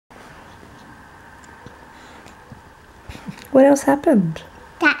What else happened?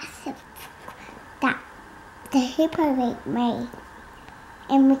 That the hippo ate me,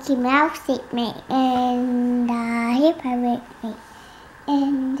 and Mickey Mouse ate me, and the hippo ate me,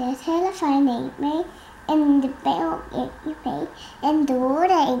 and the telephone ate me, and the bell ate me, and the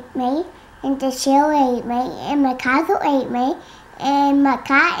water ate me, and the shell ate me, and my castle ate me, and my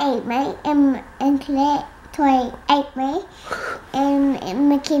car ate me, and Claire toy ate me, and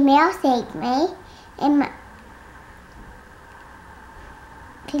Mickey Mouse ate me, and my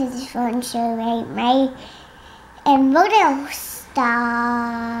telephone show ate me, and what else?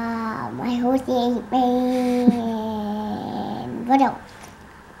 My horse ate me, and what else?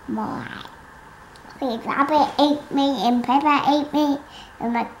 My rabbit ate me, and Peppa ate me,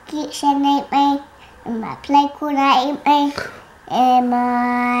 and my kitchen ate me, and my play corner ate me, and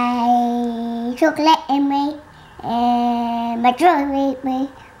my chocolate ate me, and my drawer ate me,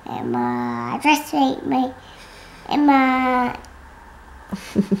 and my dress ate me, and my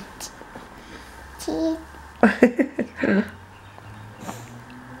cheese.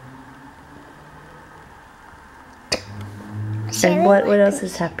 And what else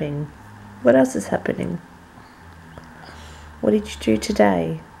is happening? What else is happening? What did you do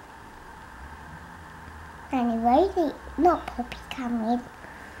today? Anyway, not Poppy coming.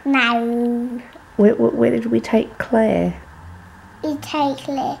 No. Where did we take Claire? We take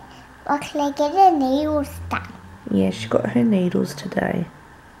Claire. Well, Claire get her nails done. Yeah, she got her needles today.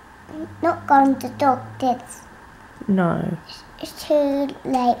 Not going to doctors. No. It's too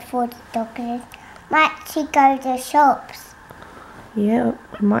late for the doctors. Might she go to shops? Yeah,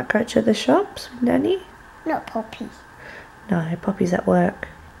 we might go to the shops with Nanny. Not Poppy. No, Poppy's at work.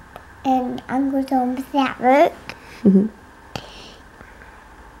 And Uncle Tom's at work.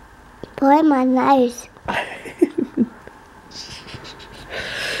 Boy, my nose.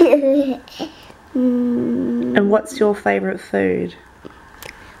 And what's your favourite food?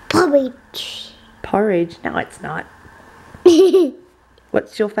 Porridge. Porridge? No, it's not.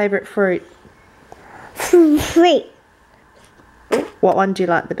 What's your favourite fruit? Fruit. What one do you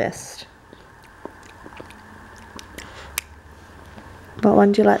like the best? What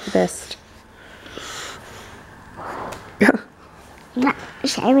one do you like the best?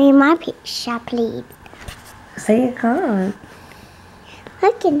 Show me my picture, please. See, you can't.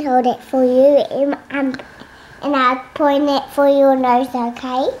 I can hold it for you and I'll point it for your nose,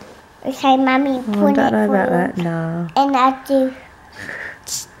 okay? Okay, Mummy, I point don't know it for about you. that, no. And I'll do...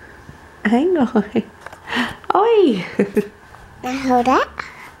 Hang on. Oi! Now hold it.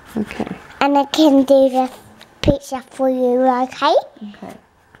 Okay. And I can do the picture for you, okay? Okay.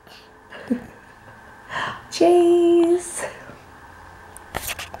 Cheese!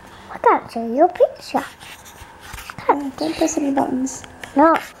 I can't show your picture. Oh, don't press any buttons.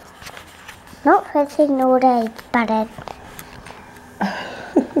 Not pressing all those buttons.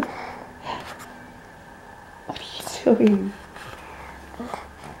 What are you doing?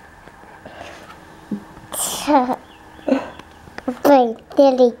 Great,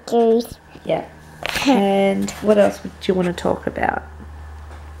 silly goose. Yeah. And what else do you want to talk about?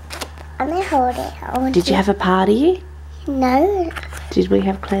 I'm gonna hold it. Did you have a party? No. Did we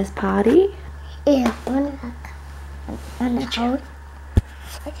have Claire's party? Yeah,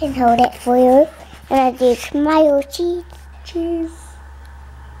 I can hold it for you. And I do tomato cheese Cheese.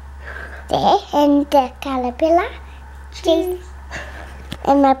 there, and the caterpillar cheese,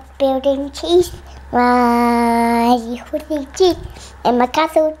 and my building cheese, my hoodie cheese, and my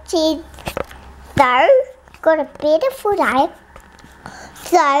castle cheese. So, got a beautiful day.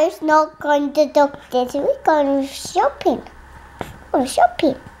 So, it's not going to doctors, we're going shopping. We're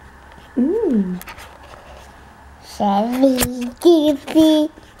shopping. Shelly, Gippy.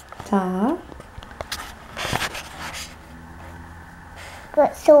 Ta.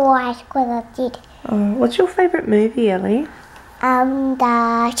 Got so white what I did. Oh, what's your favourite movie, Ellie?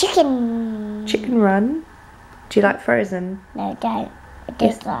 The chicken. Chicken Run. Do you like Frozen? No, don't. I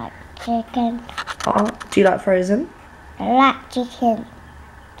just like chicken. Oh, do you like Frozen? I like chicken.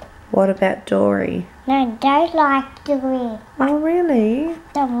 What about Dory? No, don't like Dory. Oh, really?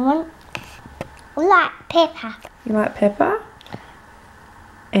 Don't want. I like Pepper. You like Peppa?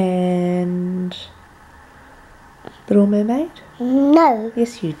 And Little Mermaid? No,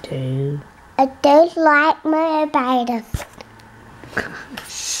 Yes, you do. I don't like mermaids.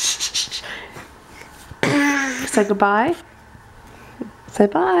 Say goodbye. Say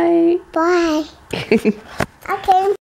bye. Bye. Okay.